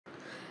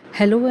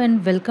Hello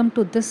and welcome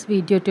to this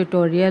video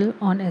tutorial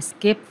on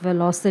escape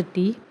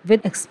velocity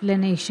with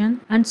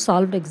explanation and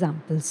solved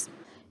examples.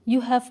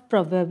 You have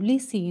probably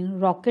seen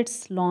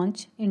rockets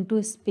launch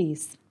into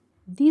space.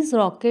 These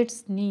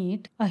rockets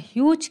need a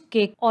huge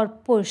kick or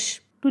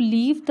push to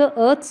leave the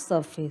Earth's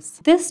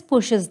surface. This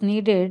push is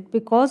needed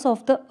because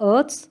of the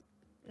Earth's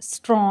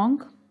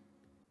strong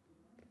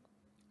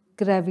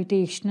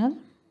gravitational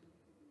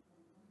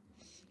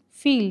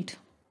field.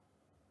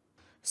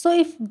 So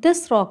if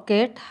this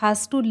rocket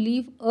has to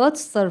leave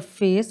Earth's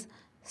surface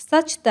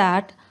such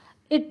that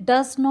it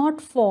does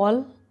not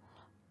fall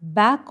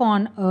back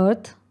on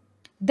Earth,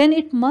 then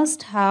it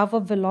must have a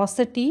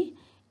velocity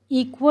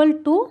equal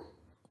to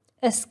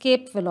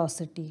escape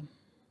velocity.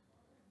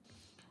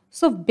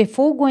 So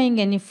before going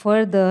any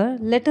further,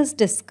 let us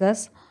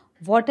discuss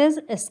what is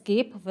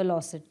escape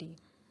velocity.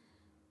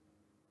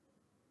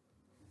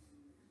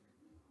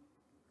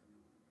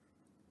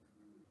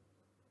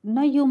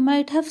 Now you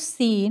might have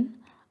seen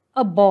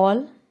a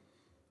ball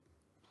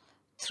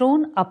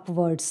thrown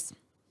upwards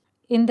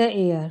in the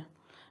air.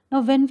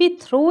 Now when we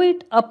throw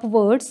it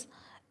upwards,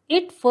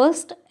 it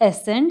first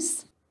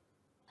ascends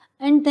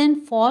and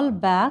then fall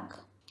back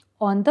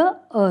on the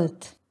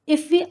earth.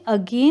 If we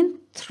again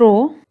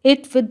throw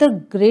it with the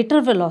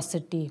greater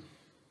velocity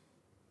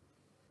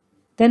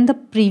than the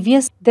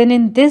previous, then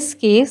in this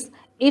case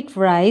it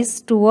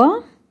rises to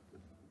a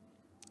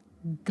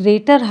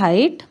greater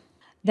height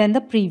than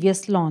the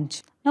previous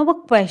launch. Now a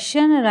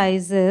question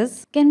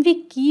arises, can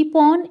we keep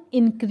on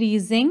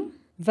increasing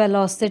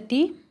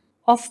velocity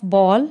of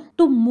ball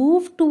to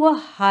move to a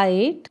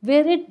height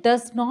where it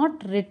does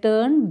not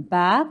return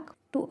back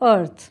to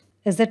earth?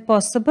 Is it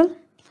possible?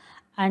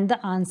 And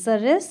the answer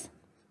is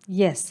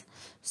yes.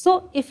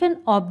 So if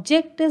an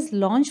object is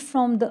launched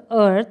from the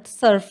earth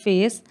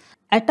surface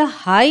at a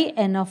high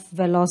enough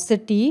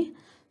velocity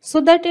so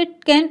that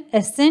it can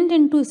ascend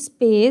into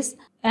space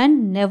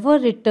and never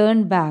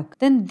return back,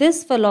 then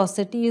this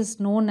velocity is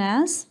known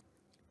as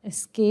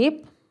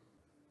escape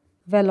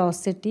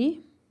velocity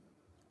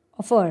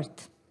of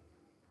Earth.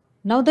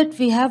 Now that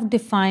we have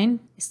defined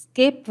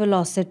escape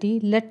velocity,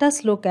 let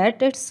us look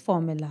at its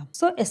formula.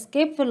 So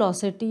escape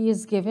velocity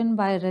is given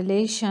by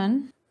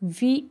relation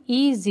VE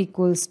is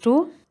equals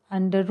to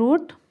under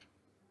root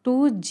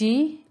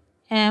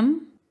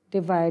 2gm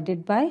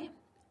divided by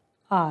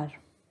r.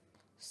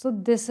 So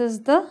this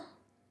is the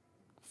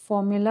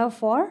formula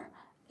for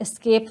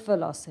escape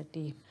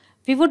velocity.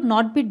 We would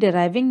not be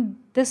deriving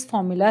this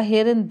formula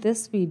here in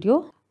this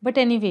video, but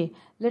anyway,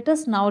 let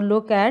us now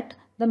look at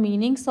the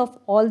meanings of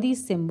all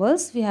these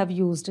symbols we have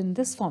used in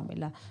this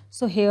formula.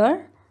 So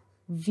here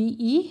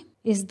VE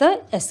is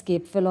the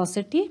escape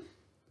velocity,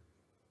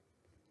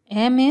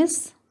 m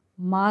is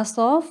mass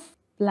of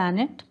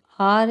planet,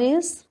 r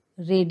is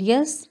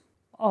radius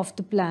of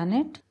the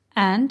planet,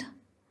 and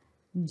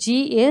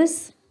g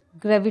is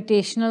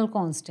gravitational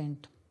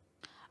constant.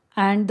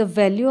 And the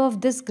value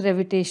of this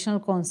gravitational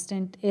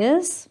constant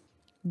is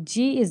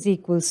g is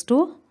equals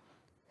to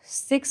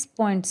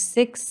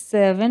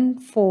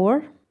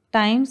 6.674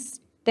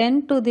 times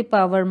 10 to the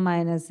power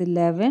minus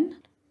 11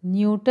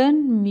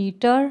 Newton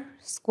meter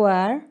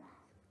square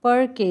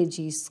per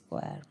kg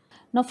square.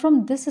 Now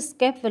from this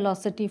escape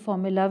velocity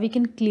formula, we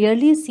can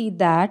clearly see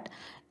that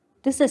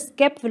this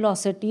escape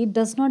velocity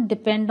does not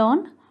depend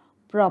on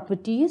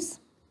properties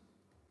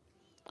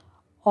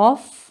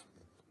of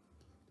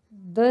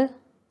the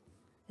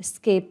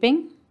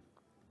escaping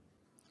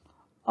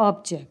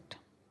object,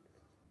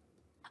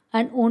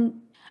 and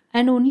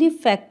only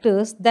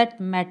factors that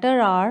matter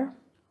are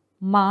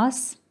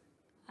mass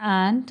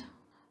and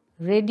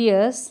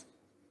radius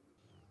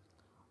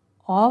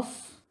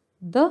of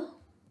the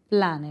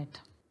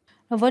planet.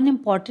 Now one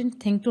important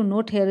thing to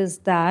note here is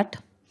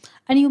that,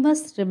 and you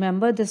must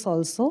remember this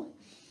also,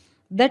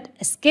 that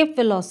escape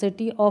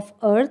velocity of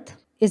Earth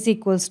is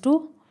equals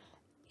to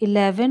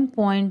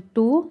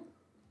 11.2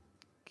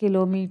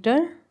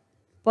 kilometer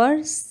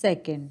per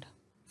second,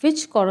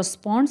 which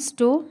corresponds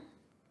to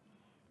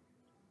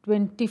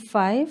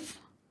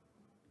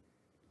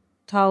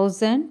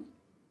 25,000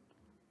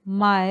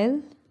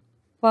 miles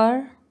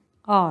per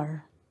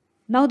hour.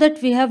 Now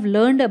that we have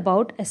learned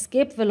about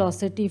escape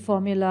velocity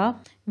formula,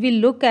 we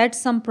look at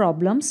some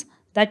problems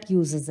that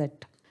uses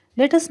it.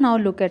 Let us now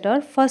look at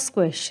our first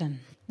question.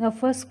 The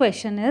first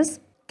question is,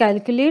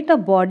 calculate a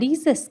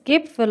body's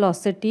escape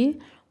velocity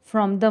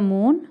from the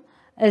moon.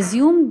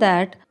 Assume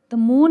that the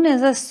moon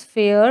is a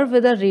sphere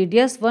with a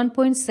radius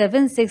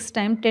 1.76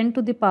 times 10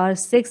 to the power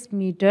 6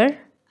 meter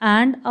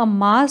and a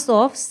mass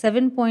of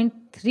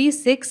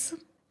 7.36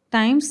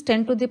 times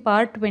 10 to the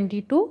power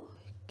 22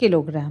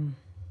 kilogram.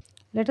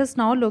 Let us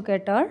now look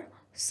at our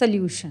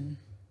solution.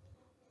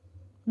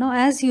 Now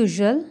as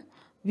usual,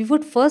 we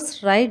would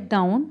first write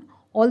down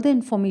all the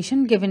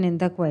information given in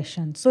the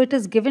question. So it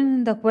is given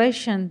in the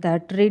question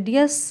that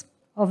radius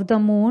of the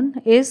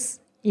moon is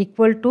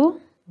equal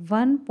to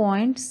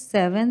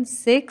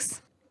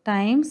 1.76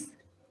 times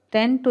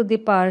 10 to the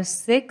power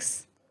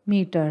 6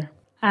 meter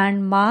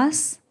and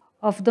mass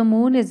of the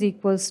moon is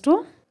equals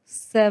to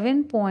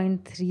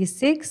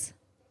 7.36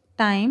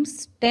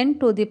 times 10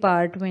 to the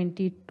power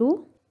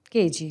 22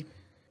 kg.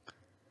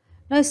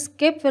 Now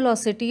escape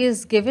velocity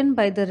is given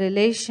by the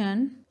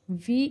relation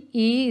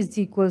VE is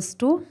equals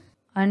to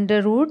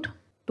under root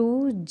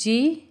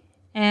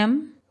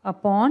 2gm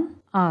upon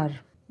r.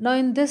 Now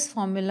in this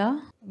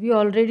formula, we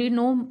already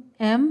know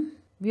m,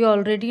 we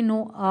already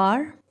know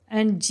r,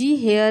 and g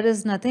here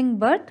is nothing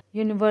but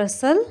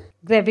universal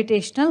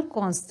gravitational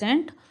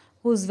constant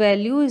whose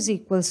value is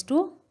equals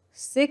to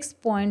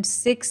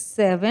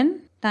 6.67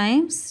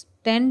 times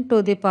 10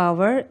 to the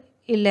power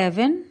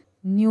 11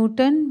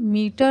 Newton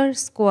meter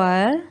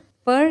square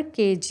per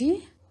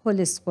kg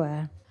whole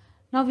square.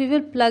 Now we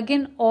will plug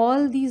in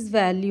all these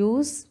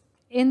values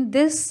in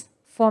this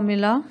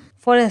formula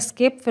for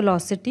escape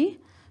velocity.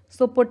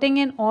 So putting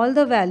in all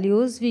the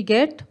values, we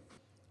get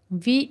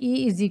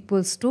VE is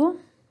equals to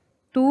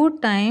 2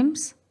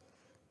 times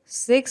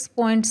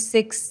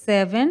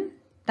 6.67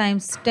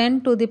 times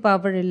 10 to the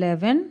power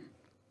 11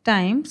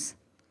 times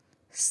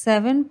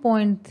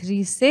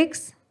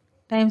 7.36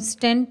 times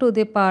 10 to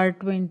the power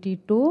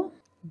 22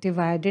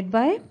 divided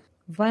by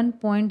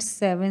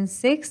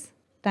 1.76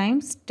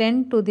 times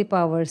 10 to the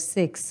power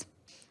 6.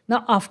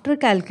 Now after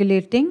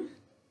calculating,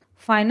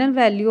 final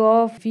value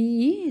of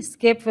VE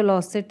escape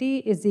velocity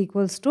is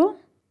equals to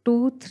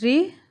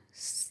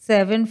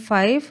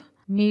 2375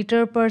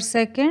 meter per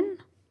second,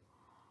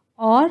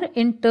 or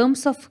in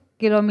terms of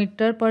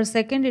kilometer per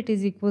second it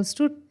is equals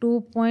to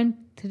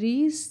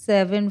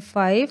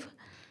 2.375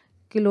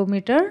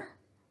 kilometer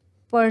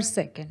per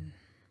second.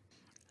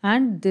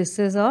 And this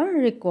is our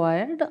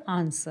required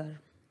answer.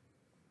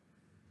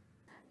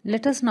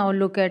 Let us now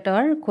look at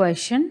our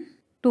question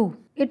 2.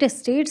 It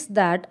states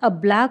that a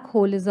black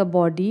hole is a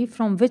body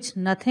from which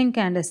nothing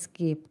can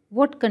escape.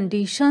 What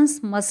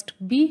conditions must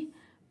be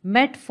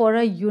met for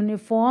a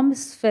uniform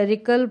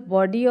spherical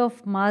body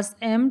of mass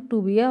m to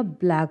be a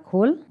black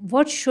hole?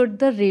 What should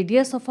the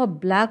radius of a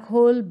black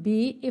hole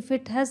be if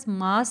it has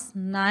mass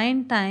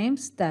 9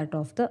 times that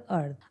of the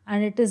Earth?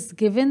 And it is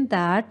given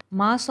that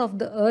mass of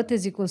the Earth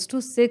is equals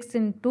to 6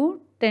 into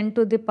 10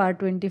 to the power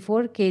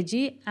 24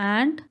 kg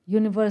and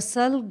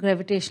universal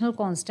gravitational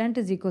constant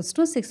is equals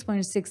to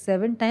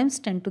 6.67 times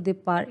 10 to the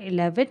power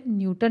 11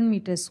 Newton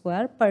meter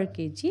square per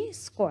kg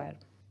square.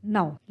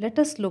 Now let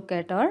us look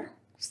at our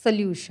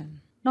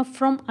solution. Now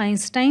from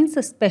Einstein's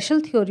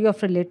special theory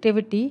of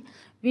relativity,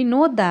 we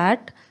know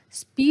that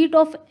speed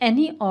of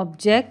any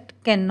object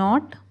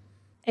cannot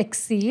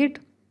exceed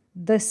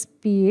the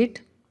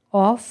speed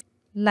of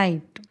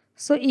light.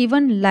 So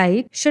even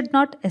light should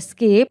not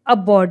escape a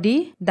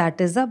body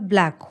that is a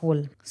black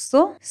hole.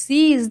 So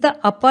c is the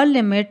upper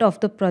limit of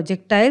the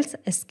projectile's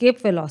escape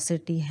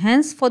velocity.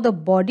 Hence for the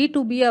body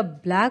to be a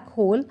black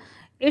hole,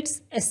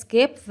 its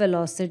escape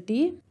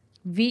velocity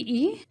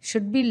VE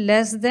should be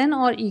less than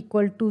or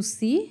equal to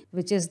c,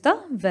 which is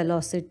the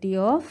velocity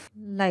of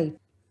light.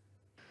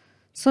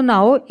 So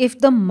now if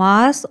the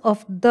mass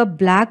of the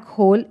black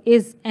hole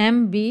is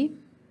mb,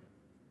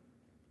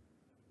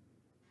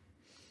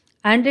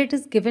 and it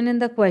is given in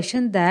the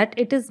question that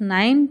it is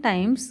 9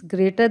 times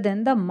greater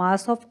than the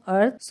mass of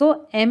Earth.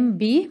 So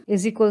mb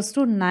is equals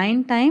to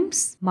 9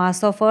 times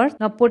mass of Earth.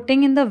 Now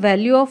putting in the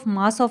value of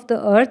mass of the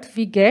Earth,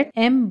 we get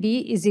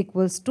mb is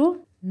equals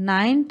to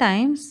 9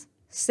 times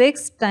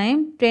 6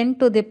 times 10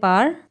 to the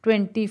power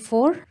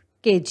 24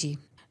 kg.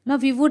 Now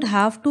we would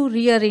have to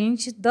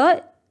rearrange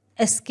the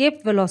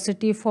escape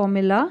velocity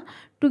formula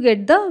to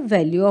get the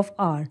value of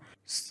r.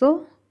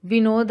 So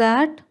we know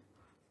that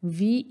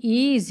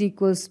VE is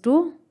equals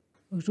to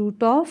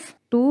root of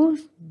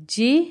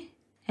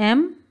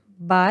 2gm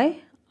by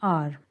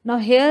r. Now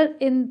here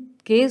in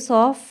case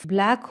of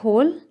black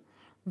hole,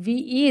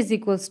 VE is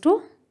equals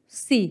to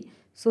c.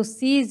 So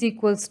c is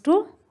equals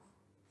to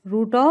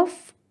root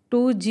of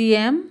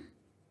 2gm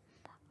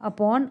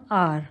upon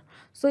r.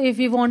 So if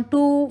we want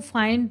to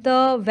find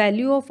the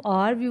value of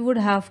r, we would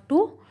have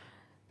to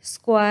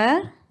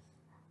square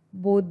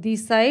both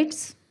these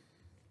sides.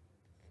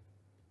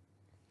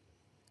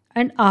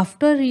 And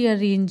after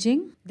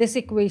rearranging this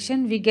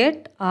equation, we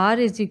get r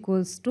is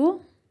equals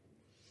to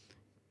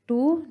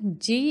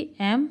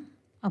 2gm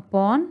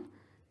upon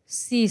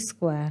c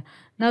square.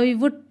 Now we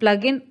would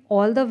plug in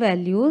all the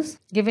values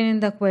given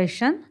in the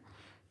question.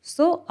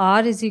 So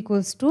r is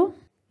equals to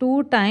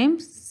 2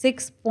 times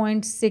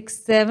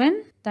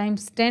 6.67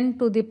 times 10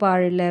 to the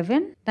power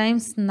 11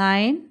 times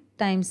 9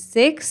 times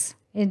 6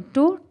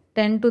 into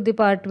 10 to the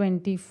power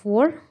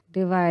 24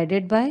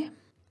 divided by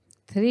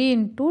 3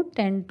 into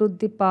 10 to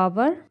the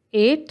power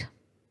 8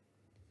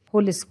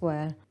 whole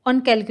square.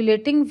 On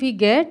calculating, we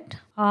get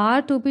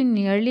r to be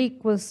nearly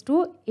equals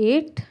to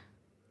 8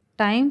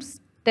 times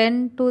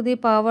 10 to the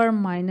power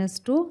minus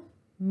 2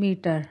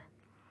 meter,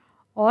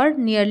 or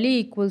nearly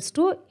equals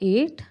to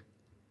 8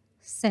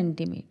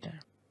 centimeter.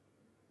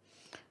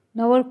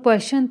 Now our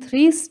question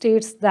 3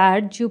 states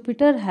that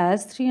Jupiter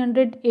has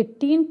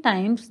 318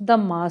 times the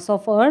mass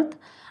of Earth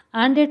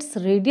and its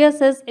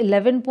radius is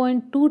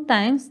 11.2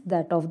 times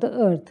that of the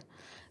Earth.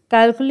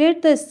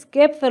 Calculate the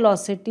escape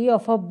velocity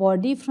of a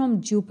body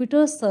from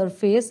Jupiter's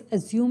surface,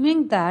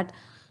 assuming that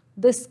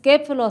the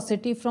escape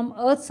velocity from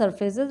Earth's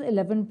surface is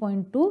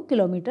 11.2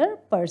 km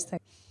per second.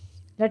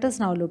 Let us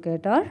now look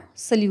at our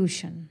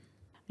solution.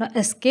 Now,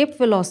 escape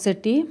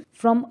velocity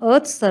from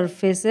Earth's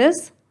surface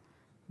is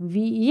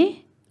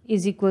VE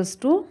is equals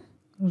to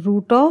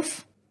root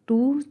of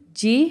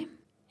 2g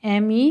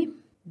me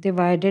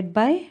divided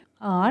by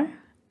r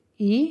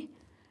e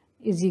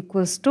is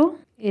equals to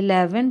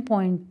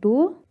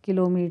 11.2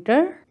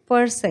 km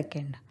per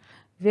second,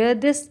 where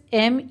this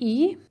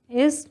me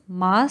is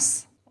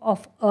mass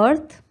of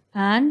Earth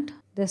and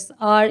this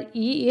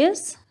re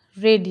is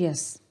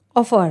radius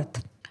of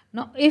Earth.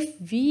 Now, if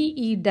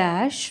ve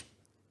dash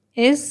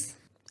is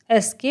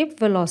escape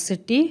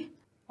velocity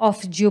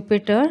of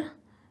Jupiter,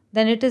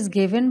 then it is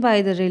given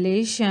by the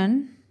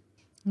relation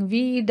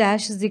ve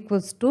dash is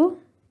equals to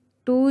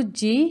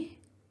 2g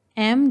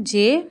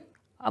mj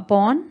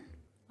upon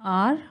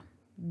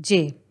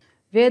rj,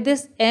 where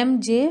this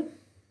mj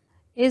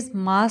is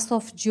mass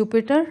of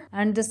Jupiter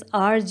and this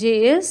rj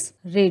is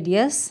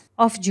radius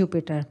of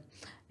Jupiter.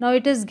 Now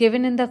it is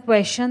given in the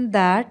question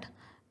that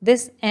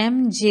this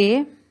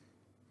mj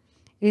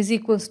is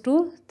equals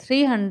to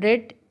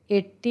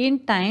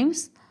 318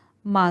 times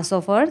mass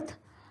of Earth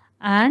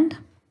and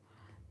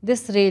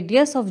this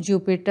radius of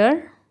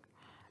Jupiter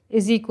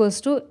is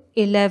equals to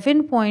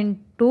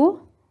 11.2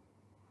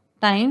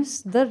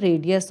 times the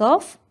radius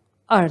of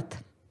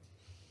Earth.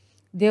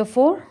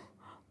 Therefore,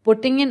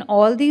 putting in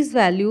all these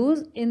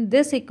values in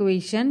this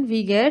equation,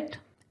 we get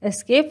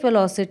escape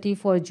velocity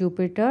for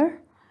Jupiter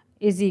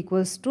is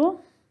equals to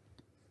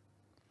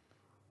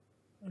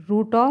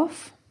root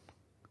of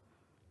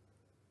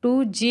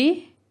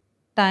 2g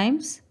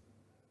times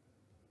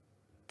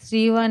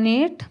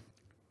 318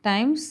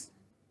 times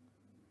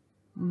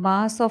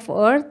mass of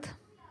Earth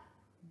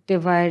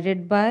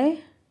divided by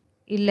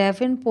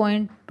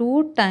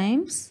 11.2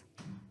 times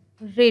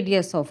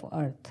radius of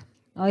Earth.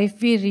 Now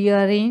if we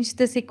rearrange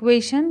this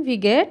equation, we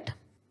get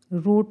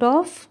root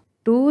of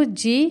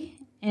 2g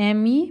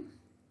me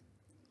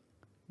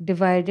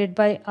divided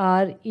by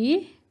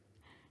re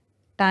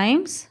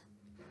times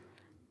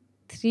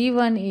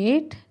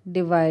 318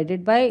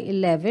 divided by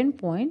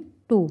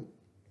 11.2,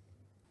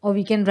 or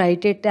we can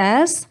write it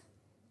as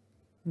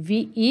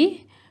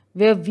ve,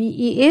 where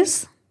ve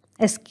is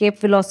escape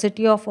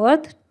velocity of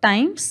Earth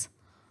times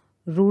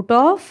root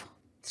of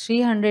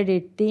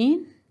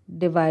 318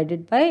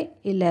 divided by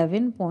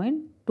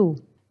 11.2.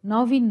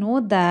 Now we know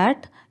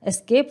that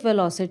escape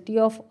velocity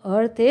of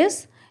Earth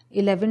is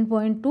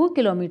 11.2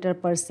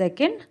 km per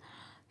second.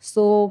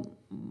 So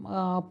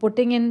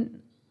putting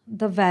in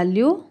the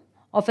value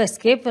of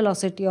escape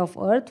velocity of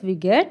Earth, we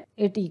get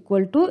it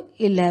equal to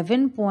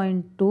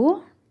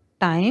 11.2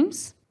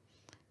 times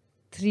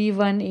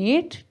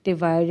 318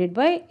 divided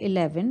by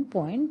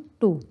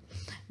 11.2.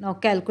 Now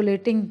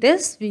calculating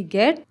this, we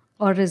get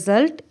a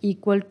result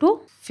equal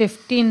to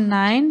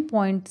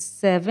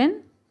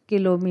 59.7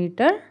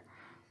 km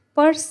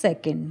per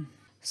second.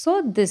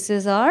 So this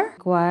is our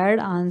required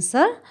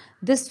answer.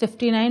 This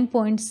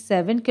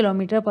 59.7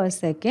 km per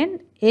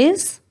second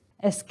is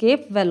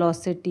escape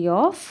velocity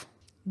of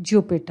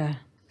Jupiter.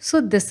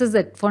 So this is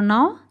it for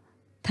now.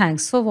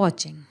 Thanks for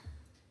watching.